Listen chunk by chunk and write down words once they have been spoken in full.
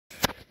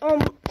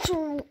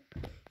So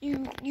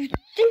you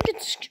think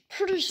it's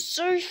pretty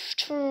safe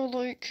to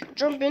like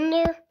jump in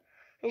there?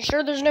 You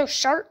sure there's no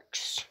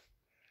sharks?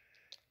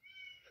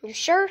 You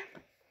sure?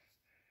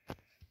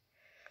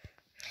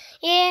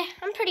 Yeah,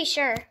 I'm pretty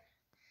sure.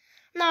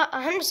 Not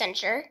 100%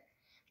 sure,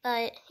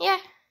 but yeah.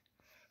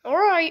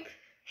 Alright,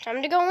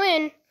 time to go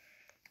in.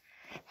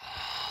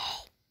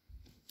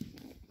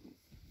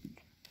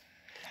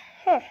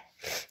 Huh.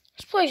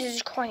 This place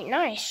is quite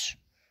nice,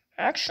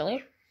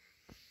 actually.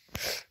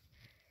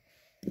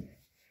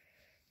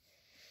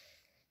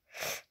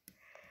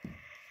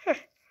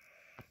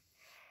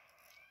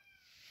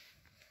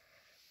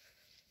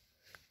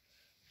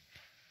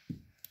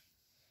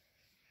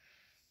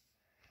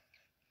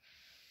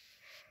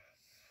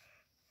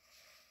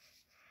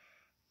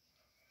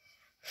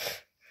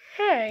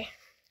 Hey,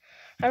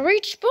 I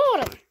reached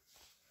bottom.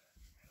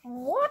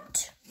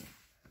 What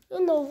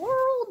in the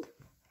world?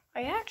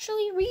 I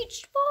actually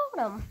reached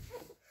bottom.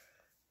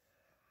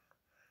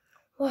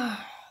 Wow.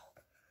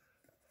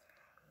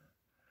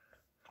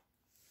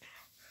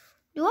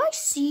 Do I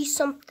see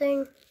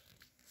something?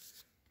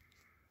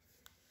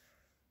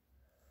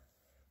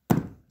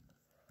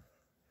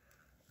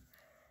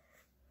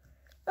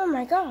 Oh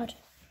my God,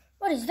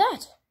 what is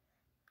that?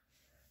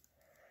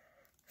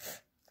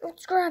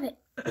 Let's grab it.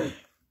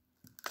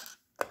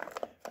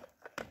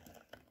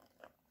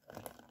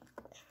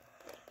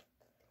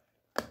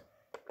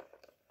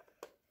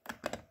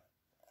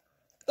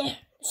 Yeah,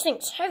 this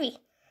thing's heavy.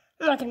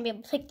 I'm not gonna be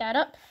able to pick that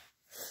up.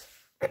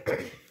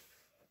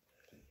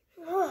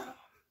 Oh,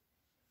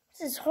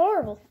 this is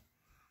horrible.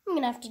 I'm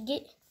gonna have to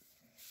get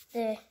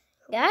the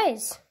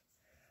guys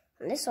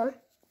on this one.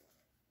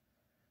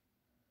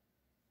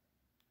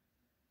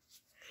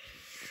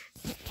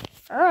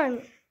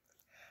 Alright,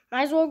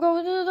 might as well go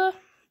to the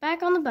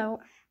back on the boat.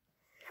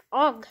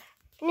 Ugh,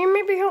 can you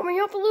maybe help me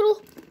up a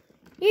little?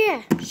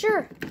 Yeah,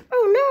 sure.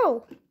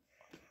 Oh no!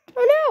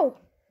 Oh no!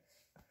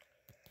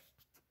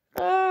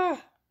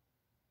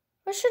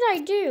 What should I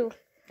do?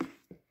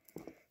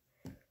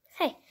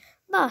 Hey,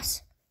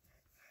 boss.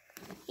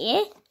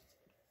 Yeah?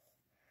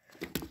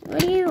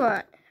 What do you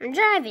want? I'm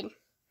driving.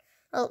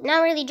 Well,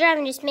 not really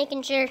driving, just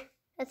making sure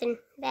nothing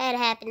bad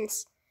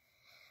happens.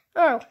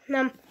 Oh,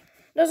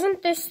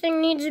 doesn't this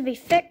thing need to be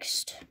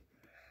fixed?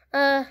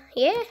 Yeah?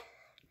 Here,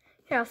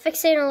 I'll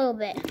fix it in a little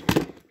bit.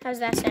 How's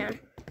that sound?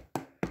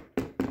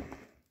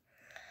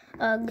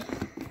 Ugh.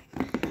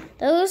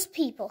 Those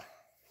people,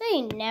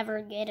 they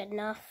never get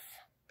enough.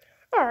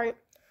 Alright,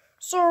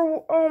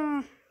 so,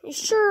 you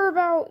sure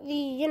about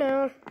the,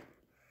 no,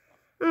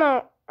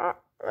 remember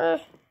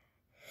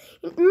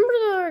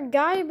the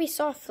guy we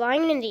saw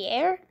flying in the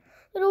air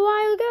a little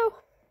while ago?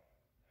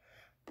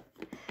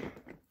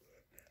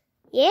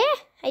 Yeah,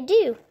 I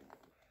do.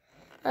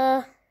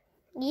 Yeah,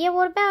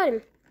 what about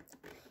him?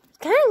 He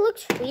kind of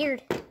looks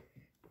weird.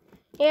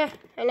 Yeah,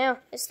 I know.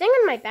 This thing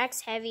on my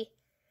back's heavy.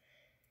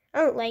 I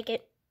don't like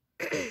it.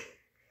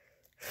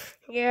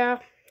 Yeah,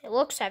 it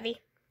looks heavy.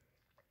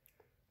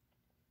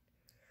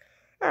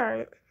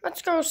 Alright,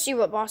 let's go see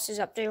what boss is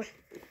up to.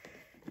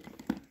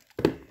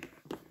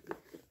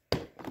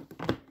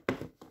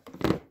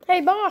 Hey,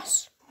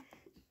 boss.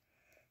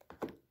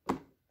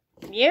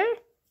 Yeah?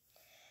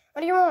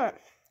 What do you want?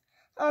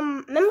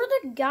 Remember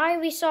the guy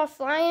we saw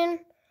flying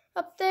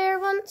up there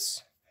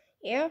once?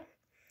 Yeah?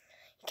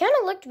 He kind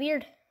of looked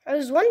weird. I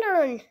was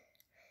wondering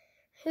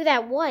who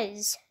that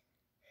was.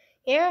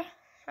 Yeah?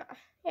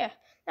 Yeah.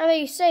 Now that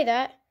you say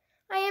that,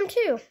 I am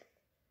too.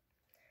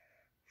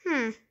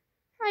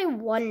 I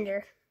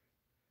wonder.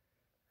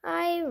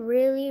 I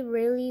really,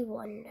 really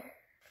wonder.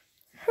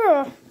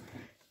 Huh.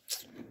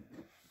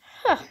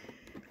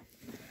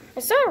 I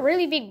saw a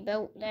really big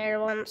boat there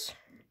once.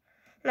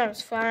 And I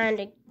was flying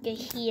to get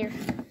here.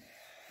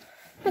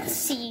 Let's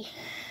see.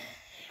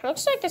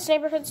 Looks like this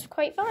neighborhood's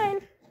quite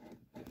fine.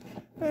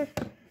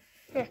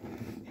 Yeah.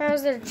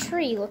 How's their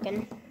tree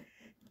looking?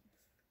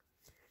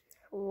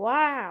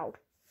 Wow.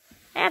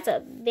 That's a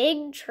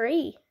big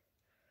tree.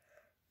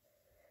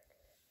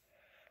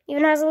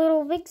 Even has a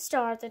little big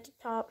star at the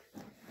top.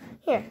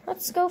 Here,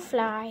 let's go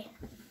fly.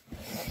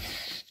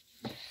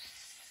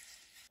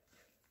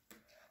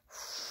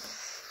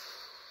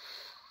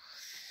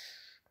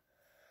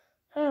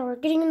 Oh, we're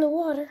getting in the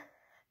water.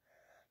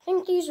 I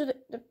think these are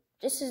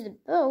this is the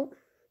boat.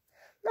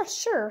 Not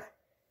sure.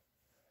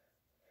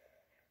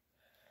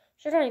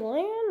 Should I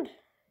land?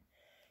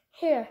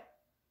 Here.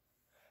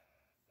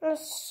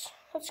 Let's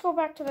go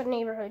back to the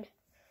neighborhood.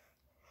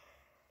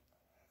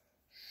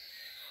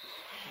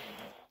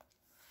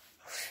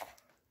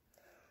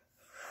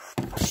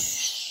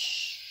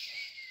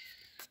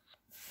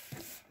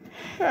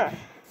 Huh.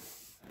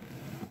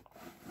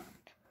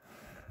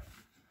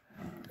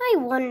 I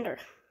wonder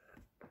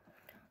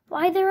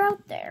why they're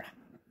out there.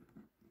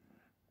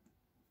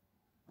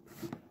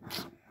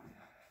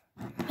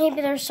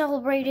 Maybe they're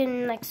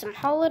celebrating like some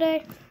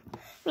holiday. I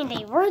mean,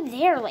 they were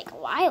there like a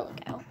while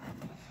ago.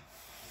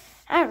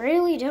 I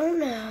really don't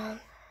know.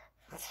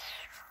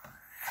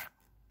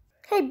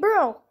 Hey,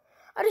 bro,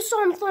 I just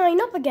saw him flying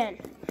up again.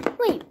 Where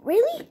Wait,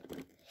 really?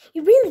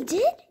 You really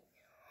did?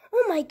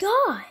 Oh my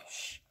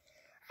gosh.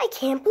 I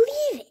can't believe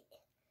it.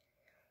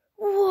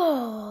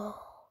 Whoa.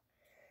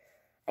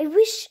 I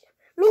wish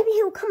maybe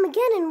he'll come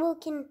again and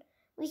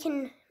we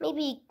can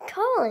maybe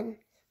call him.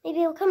 Maybe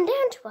he'll come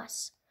down to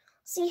us.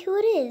 See who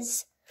it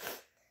is.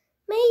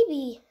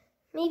 Maybe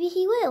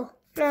he will.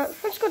 Now,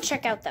 let's go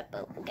check out that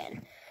boat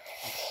again.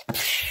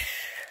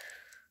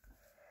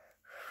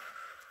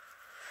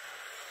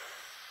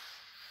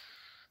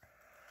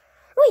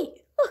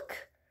 Wait,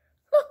 look.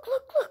 Look.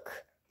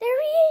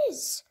 There he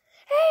is.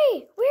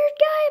 Hey, weird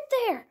guy up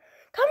there.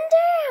 Come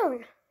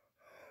down.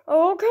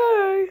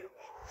 Okay.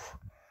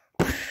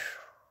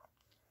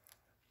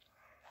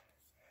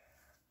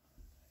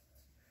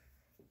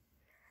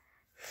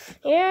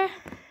 Yeah.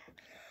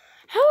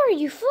 How are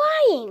you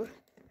flying?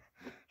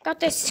 Got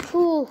this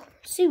cool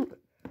suit.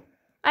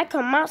 I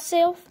call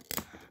myself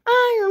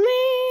Iron Man.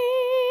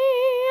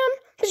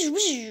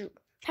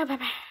 Pow, pow,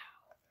 pow.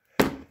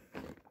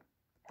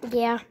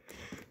 Yeah.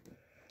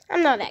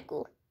 I'm not that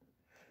cool.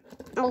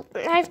 Well,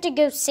 I have to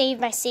go save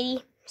my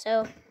city,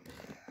 so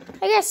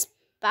I guess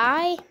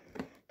bye.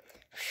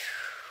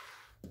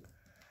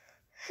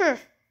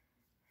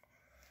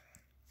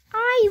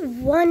 I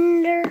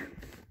wonder.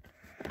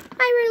 I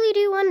really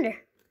do wonder.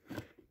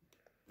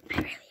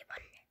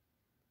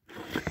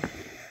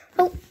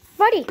 Oh,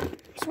 buddy.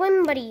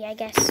 Swim buddy, I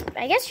guess.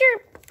 I guess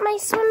you're my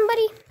swim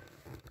buddy.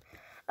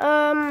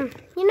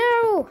 You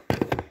know,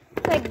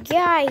 that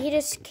guy, he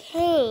just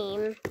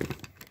came.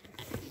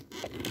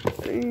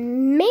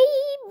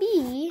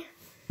 Maybe,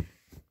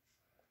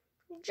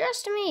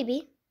 just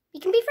maybe, we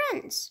can be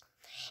friends.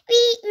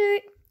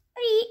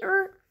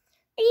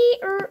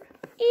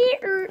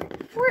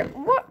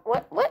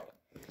 What?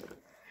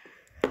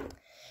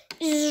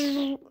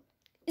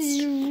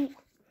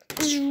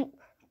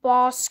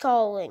 Boss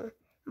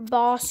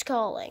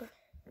calling.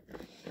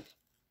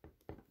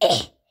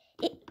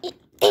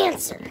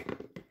 Answer.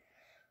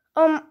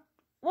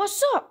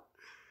 What's up?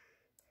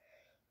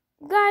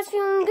 You guys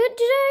feeling good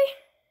today?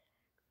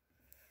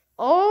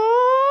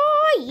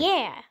 Oh,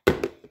 yeah.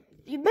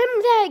 You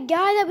remember that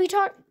guy that we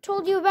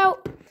told you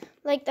about?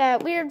 Like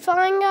that weird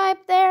flying guy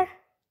up there?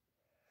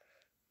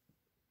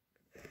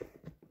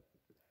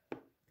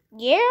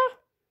 Yeah?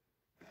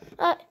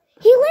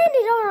 He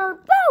landed on our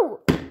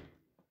boat!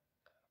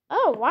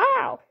 Oh,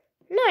 wow.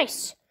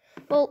 Nice.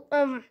 Well,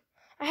 I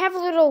have a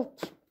little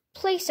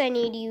place I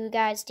need you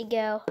guys to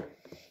go.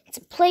 It's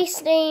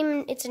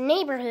a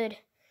neighborhood.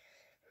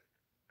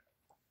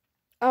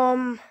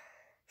 I'm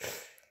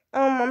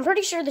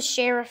pretty sure the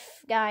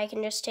sheriff guy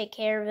can just take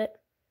care of it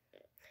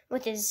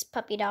with his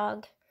puppy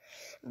dog.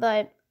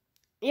 But,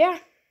 yeah,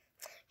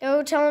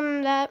 go tell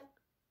him that,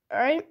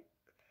 alright?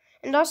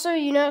 And also,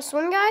 you know,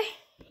 swim guy?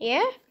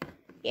 Yeah?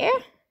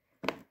 You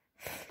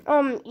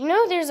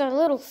know, there's a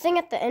little thing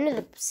at the end of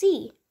the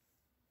sea.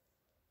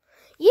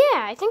 Yeah,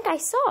 I think I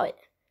saw it.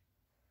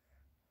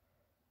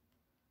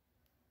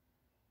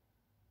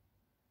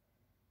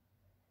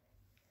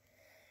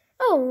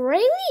 Oh,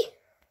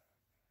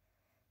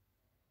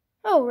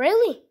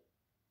 really?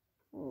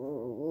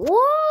 What?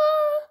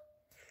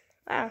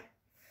 Wow.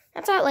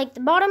 That's at, like,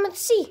 the bottom of the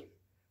sea.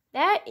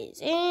 That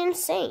is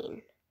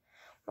insane.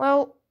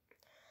 Well,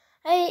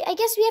 I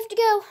guess we have to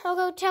go. I'll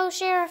go tell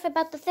Sheriff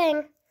about the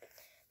thing.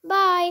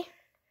 Bye.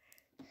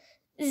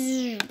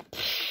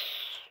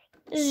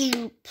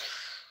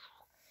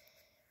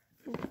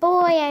 Boy,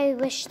 I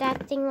wish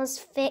that thing was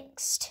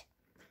fixed.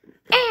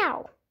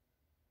 Ow!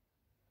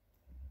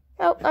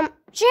 Oh,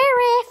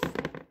 Sheriff!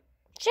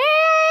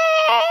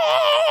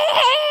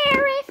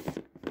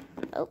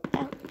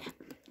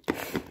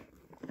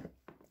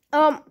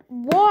 Oh,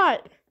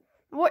 what?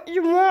 What do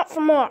you want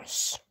from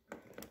us?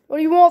 What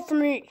do you want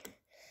from me?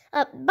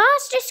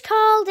 Boss just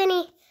called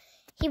and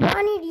he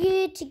wanted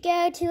you to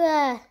go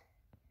to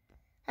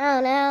I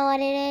don't know what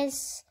it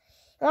is.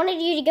 He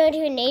wanted you to go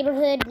to a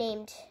neighborhood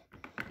named,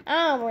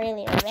 I don't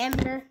really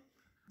remember.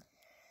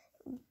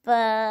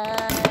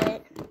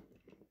 But,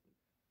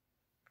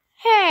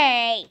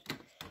 hey,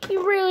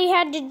 you really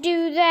had to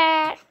do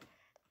that.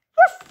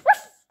 Ruff,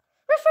 ruff,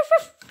 ruff, ruff,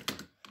 ruff.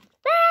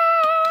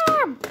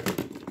 Bam!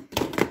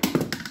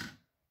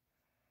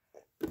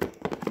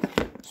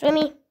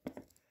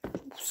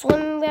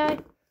 Swim guy,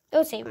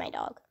 go save my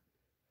dog.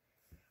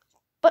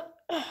 But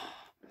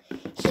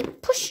he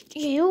pushed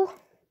you.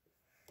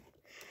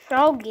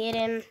 I'll get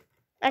him.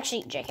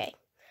 Actually, JK,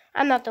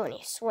 I'm not the one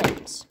who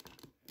swims.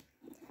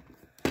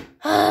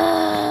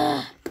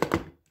 Why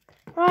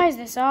does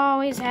this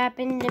always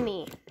happen to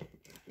me?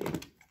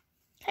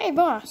 Hey,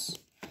 boss.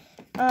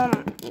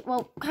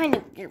 Well,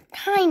 you're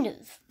kind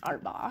of our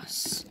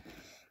boss.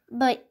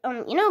 But,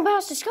 you know,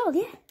 boss just called,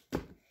 yeah?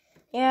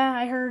 Yeah,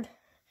 I heard.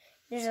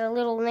 There's a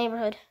little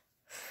neighborhood.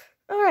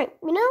 Alright,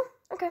 you know?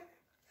 Okay.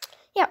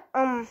 Yeah,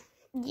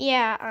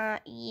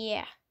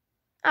 yeah.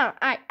 Oh,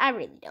 I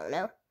really don't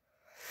know.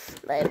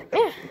 But,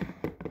 yeah.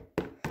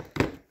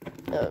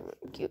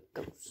 You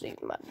go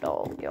save my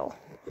dog, y'all.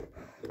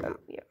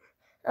 Yeah.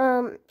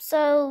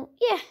 So,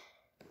 yeah.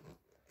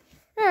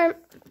 Alright.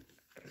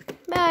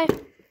 Bye.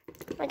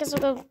 I guess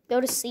I'll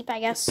go to sleep, I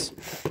guess.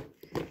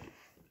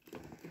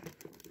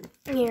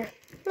 Here,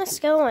 let's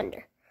go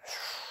under.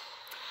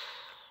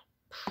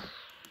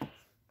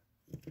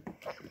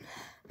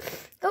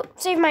 Go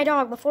save my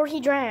dog before he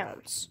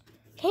drowns.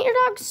 Can't your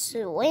dog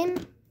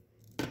swim?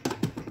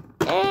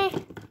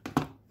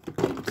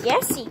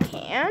 Yes, he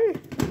can.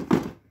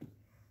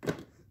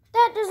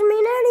 That doesn't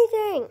mean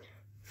anything.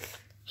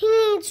 He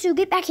needs to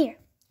get back here.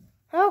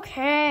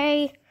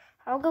 Okay,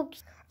 I'll go.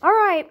 All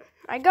right,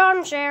 I got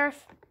him,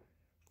 Sheriff.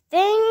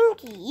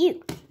 Thank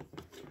you.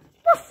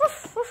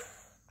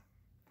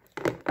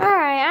 All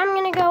right, I'm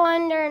gonna go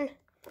under and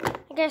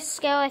I guess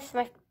go with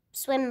my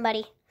swim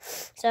buddy.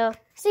 So,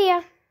 see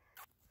ya.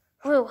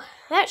 Whew,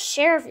 that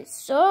sheriff is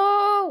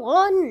so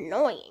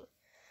annoying.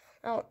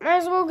 Well, might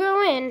as well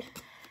go in.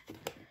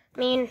 I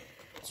mean,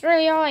 it's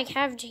really all I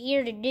have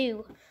here to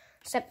do,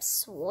 except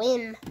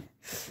swim.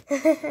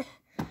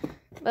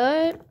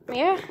 But,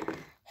 yeah.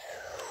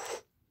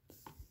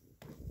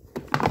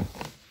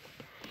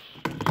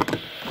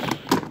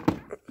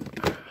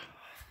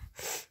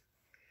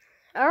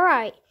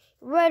 Alright,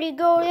 ready to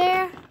go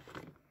there?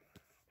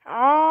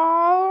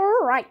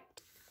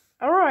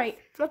 Alright,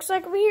 looks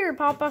like we're here,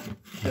 Papa.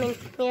 I mean,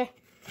 yeah,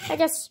 I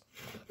guess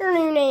your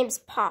new name's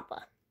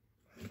Papa.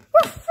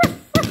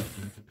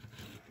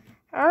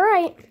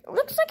 Alright,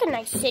 looks like a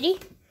nice city.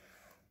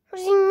 What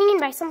does he mean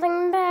by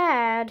something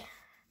bad?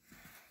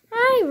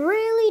 I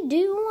really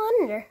do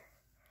wonder.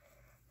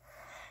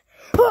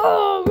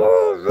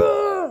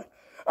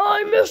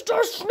 I'm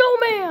Mr.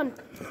 Snowman!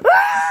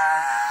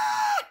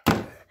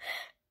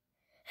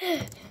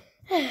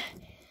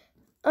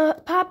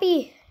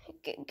 Poppy,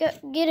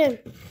 get him.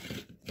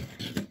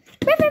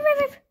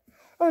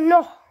 Oh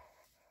no.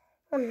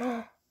 Oh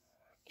no.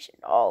 It's a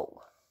dog.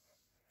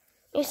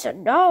 It's a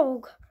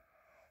dog.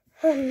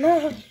 Oh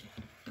no.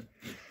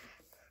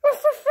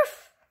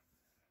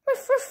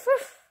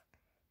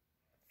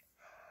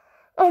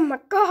 Oh my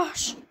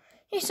gosh.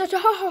 It's a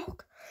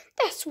dog.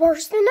 That's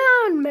worse than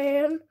Iron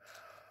Man.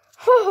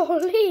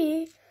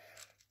 Holy.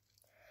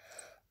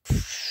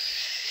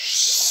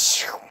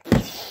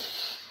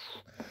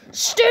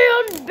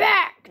 Stand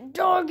back,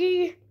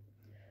 doggy.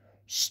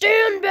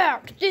 Stand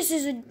back. This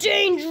is a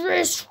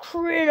dangerous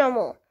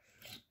criminal.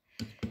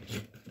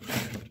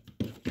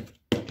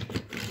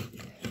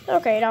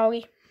 Okay,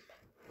 doggy.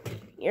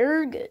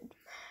 You're good.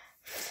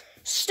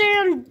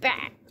 Stand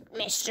back,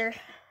 mister.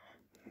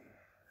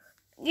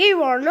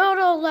 You are not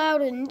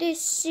allowed in this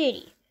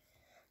city.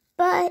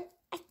 But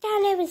I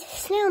thought I was a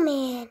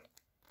snowman.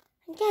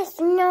 I guess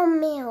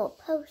snowman was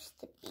supposed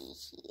to be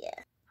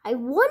here. I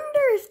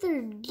wonder if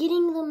they're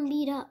getting them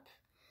beat up.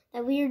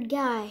 That weird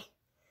guy.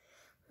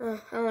 I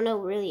don't know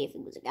really if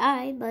it was a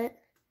guy, but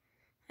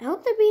I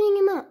hope they're beating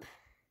him up.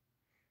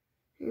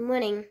 And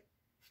winning.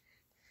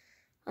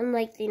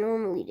 Unlike they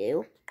normally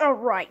do.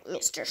 Alright,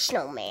 Mr.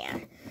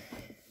 Snowman.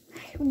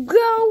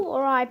 Go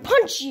or I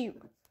punch you.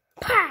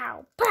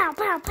 Pow, pow,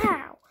 pow,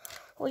 pow.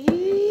 Oh, yeah.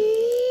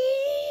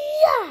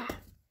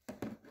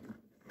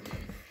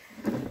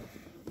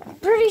 I'm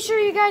pretty sure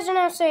you guys are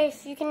now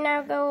safe. You can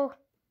now go.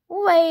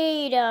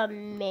 Wait a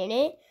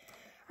minute.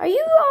 Are you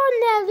on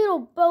that little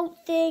boat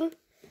thing?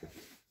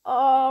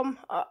 No.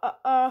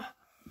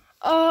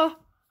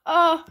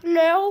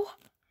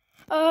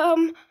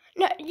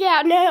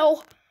 Yeah,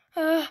 no.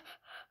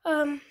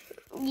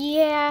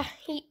 Yeah,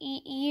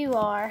 you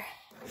are.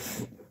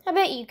 I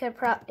bet you could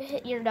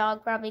your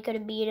dog probably could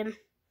have beat him.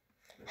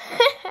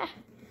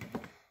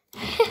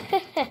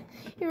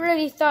 You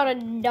really thought a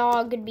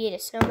dog could beat a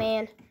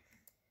snowman?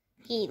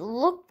 He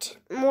looked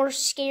more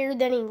scared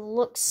than he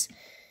looks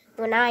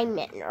when I'm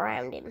getting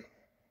around him.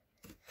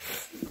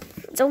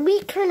 It's a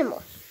weak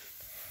criminal,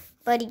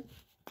 but he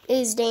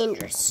is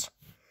dangerous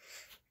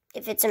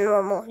if it's a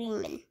normal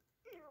human.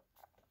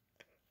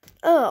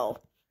 Oh.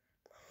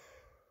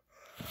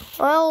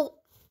 Well,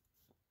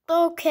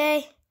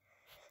 okay.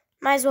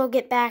 Might as well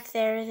get back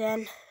there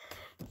then.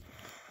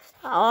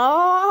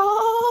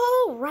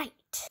 All right.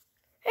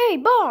 Hey,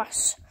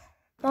 boss.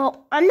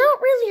 Well, I'm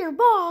not really your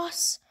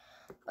boss,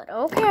 but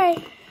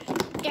okay.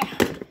 Yeah.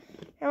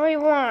 What do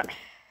you want?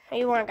 What do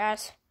you want,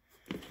 guys?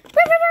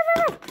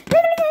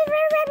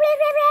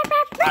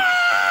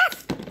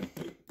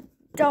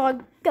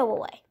 Dog, go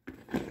away.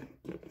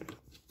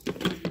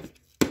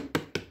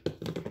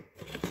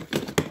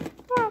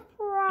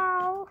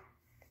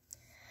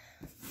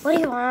 What do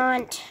you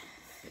want?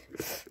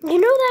 You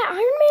know that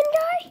Iron Man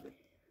guy?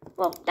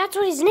 Well, that's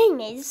what his name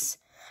is,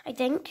 I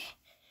think.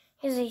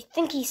 Because I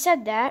think he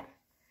said that.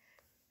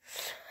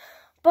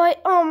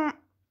 But,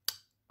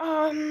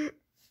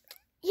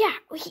 yeah,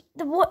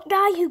 the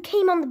guy who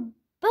came on the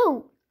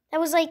boat that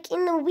was, like,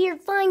 in the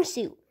weird flying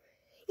suit.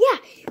 Yeah,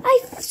 I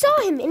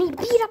saw him, and he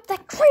beat up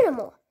that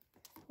criminal.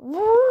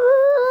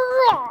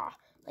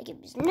 Like it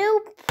was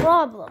no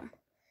problem.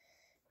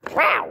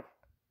 Wow.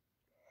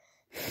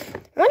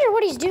 Wonder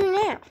what he's doing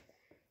now.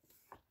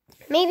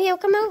 Maybe he'll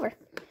come over.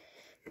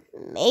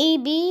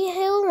 Maybe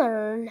he'll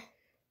learn.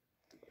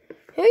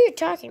 Who are you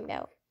talking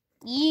about?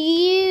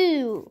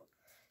 You.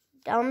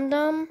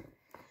 Dum-dum.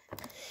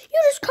 You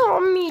just call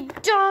me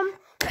dumb.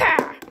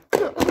 Pah.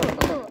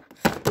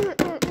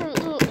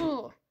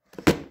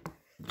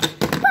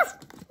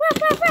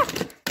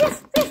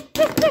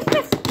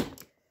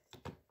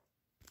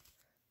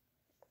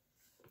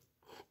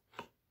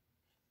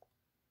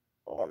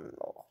 Oh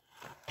no.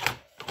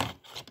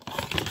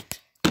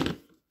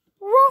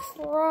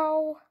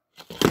 Ruff-row.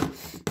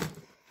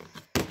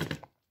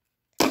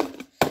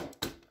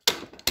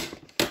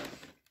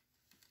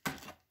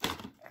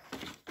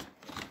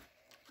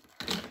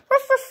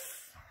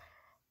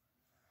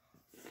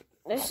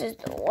 This is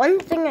the one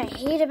thing I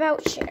hate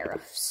about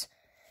sheriffs.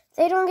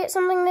 They don't get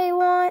something they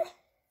want.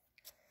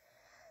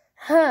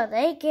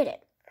 They get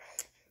it.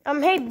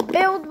 Hey,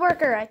 build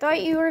worker, I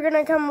thought you were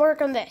gonna come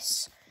work on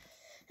this.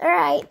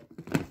 Alright.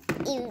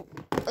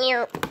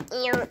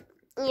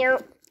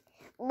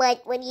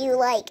 What would you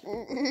like,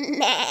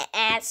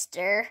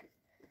 master?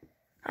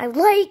 I'd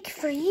like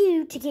for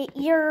you to get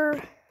your...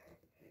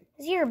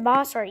 Is he your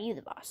boss or are you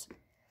the boss?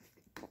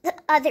 The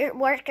other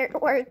worker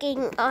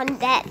working on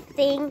that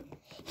thing.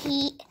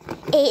 He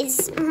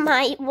is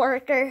my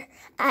worker.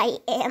 I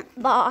am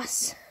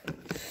boss.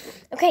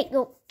 Okay,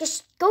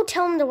 just go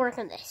tell him to work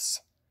on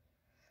this.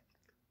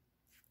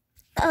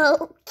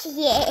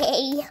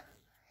 Okay.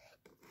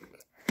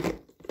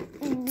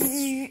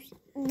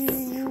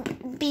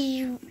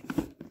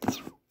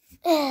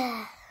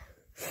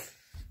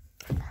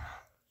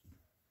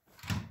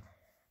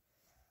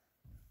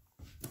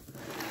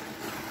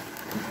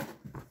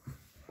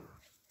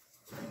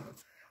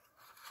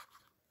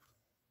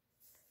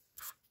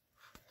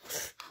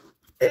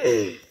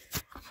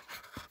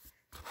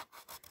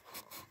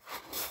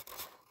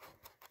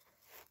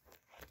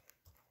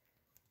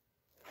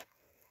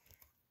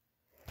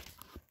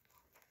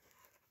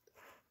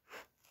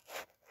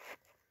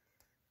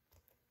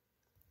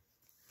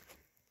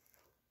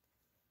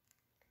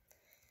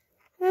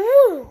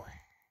 Woo!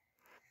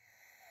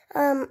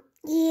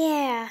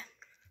 Yeah.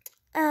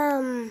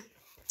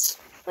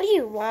 What do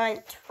you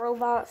want,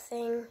 robot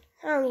thing?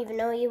 I don't even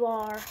know who you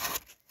are.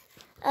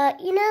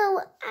 You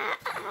know,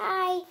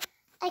 I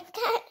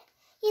got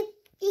you.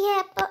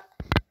 Yeah, but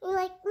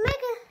like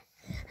mega.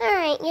 All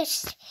right,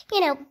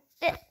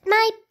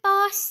 my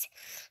boss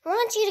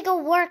wants you to go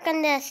work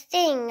on the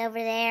thing over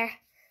there.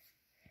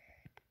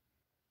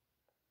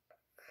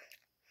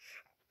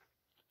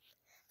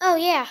 Oh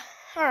yeah,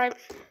 all right.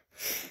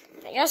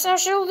 I guess I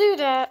shall do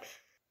that.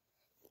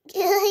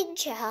 Good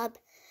job.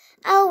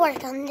 I'll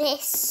work on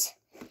this.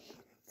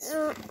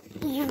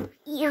 You.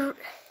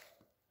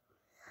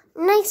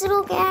 Nice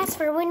little gas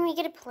for when we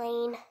get a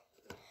plane.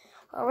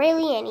 Or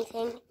really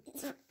anything.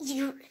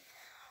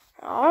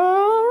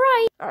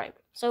 Alright.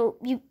 So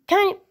you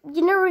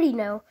already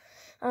know.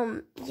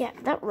 Yeah,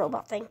 that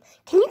robot thing.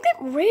 Can you get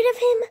rid of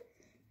him?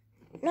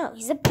 No,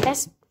 he's the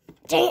best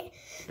thing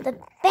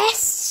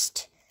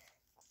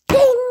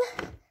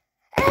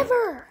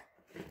ever.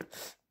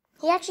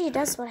 He actually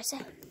does what I say.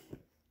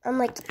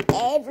 Unlike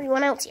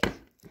everyone else here.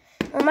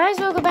 I might as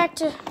well go back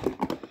to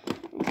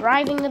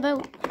driving the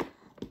boat.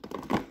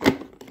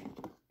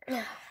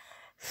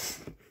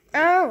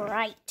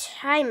 Alright,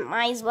 I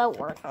might as well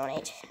work on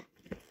it.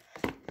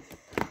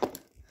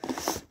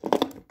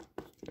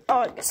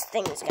 Oh, this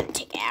thing is gonna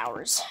take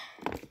hours.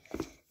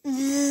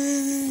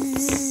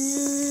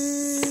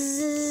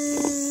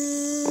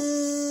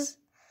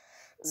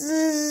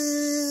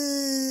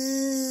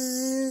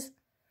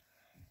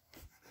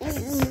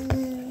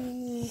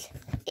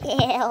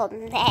 He'll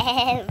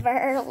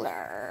never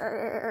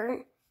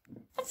learn.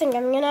 I think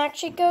I'm gonna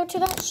actually go to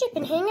that ship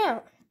and hang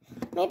out.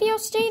 Maybe I'll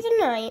stay the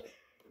night.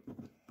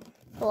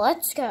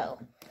 Let's go.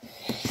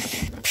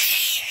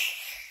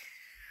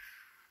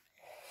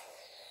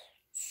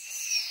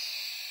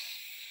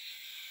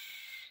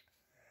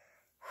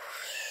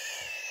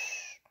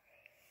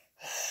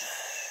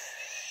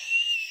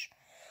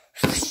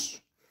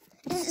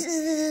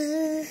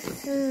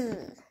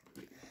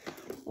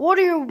 What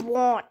do you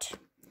want?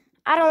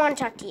 I don't want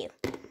to talk to you.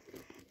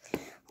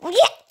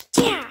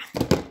 Yeah.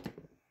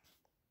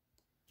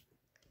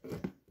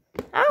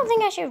 I don't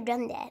think I should have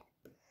done that.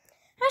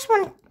 I just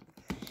want.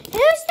 Who's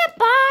the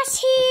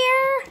boss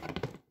here?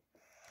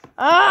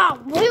 Oh,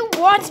 who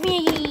wants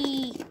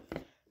me?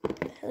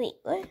 Wait,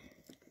 what?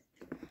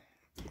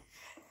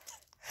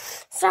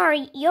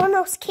 Sorry, you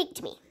almost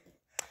kicked me.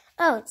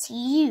 Oh, it's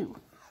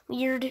you.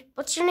 Weird.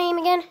 What's your name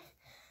again?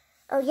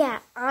 Oh, yeah,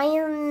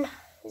 Iron.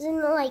 Isn't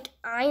it like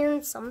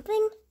Iron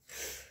something?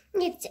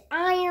 It's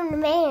Iron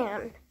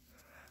Man.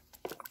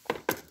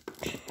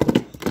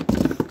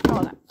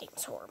 Oh, that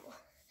thing's horrible.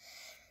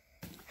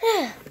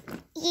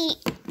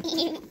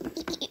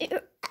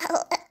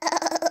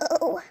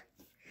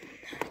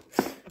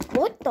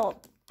 What the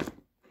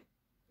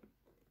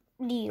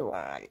do you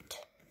want?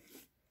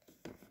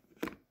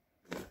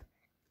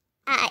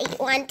 I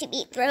want to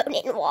be thrown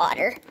in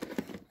water.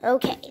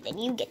 Okay, then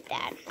you get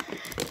that.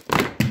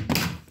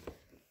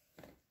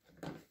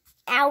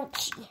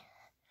 Ouchie.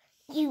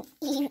 You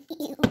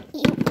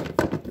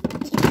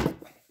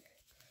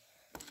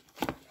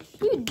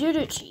He did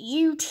it to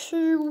you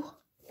too.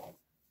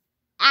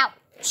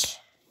 Ouch.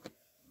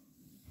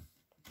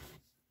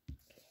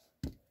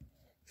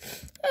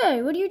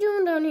 Hey, what are you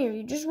doing down here?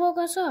 You just woke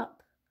us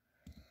up.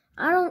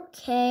 I don't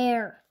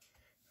care.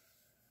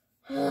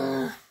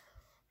 Alright.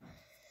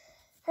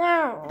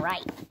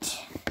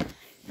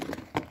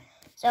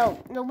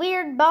 So, the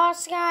weird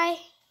boss guy,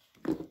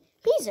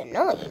 he's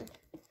annoying.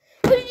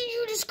 What did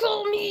you just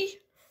call me?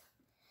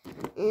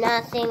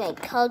 Nothing, I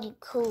called you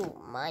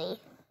cool, Money.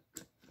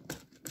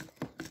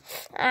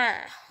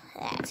 Ah,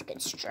 that's a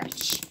good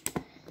stretch.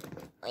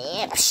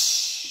 Yep.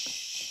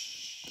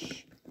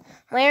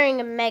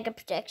 Wearing a mega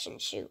protection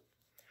suit.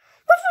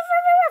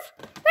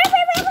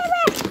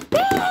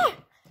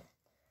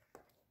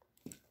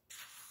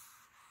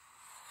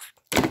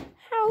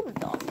 How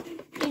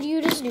did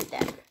you just do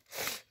that?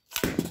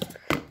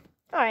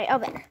 Alright, I'll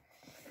better.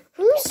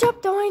 Can you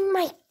stop throwing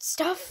my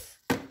stuff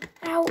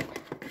out?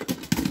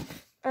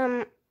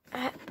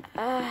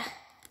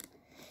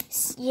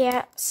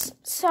 Yeah,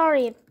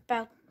 sorry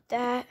about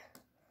that.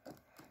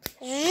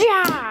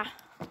 Yeah!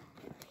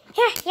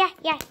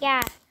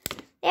 Yeah.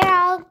 They're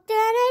all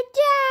gonna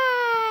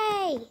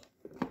die!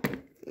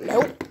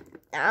 Nope,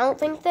 I don't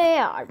think they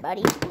are,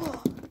 buddy.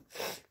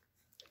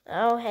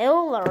 Oh,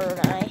 he'll learn,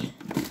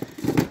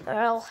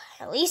 Well,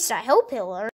 at least I hope he'll learn.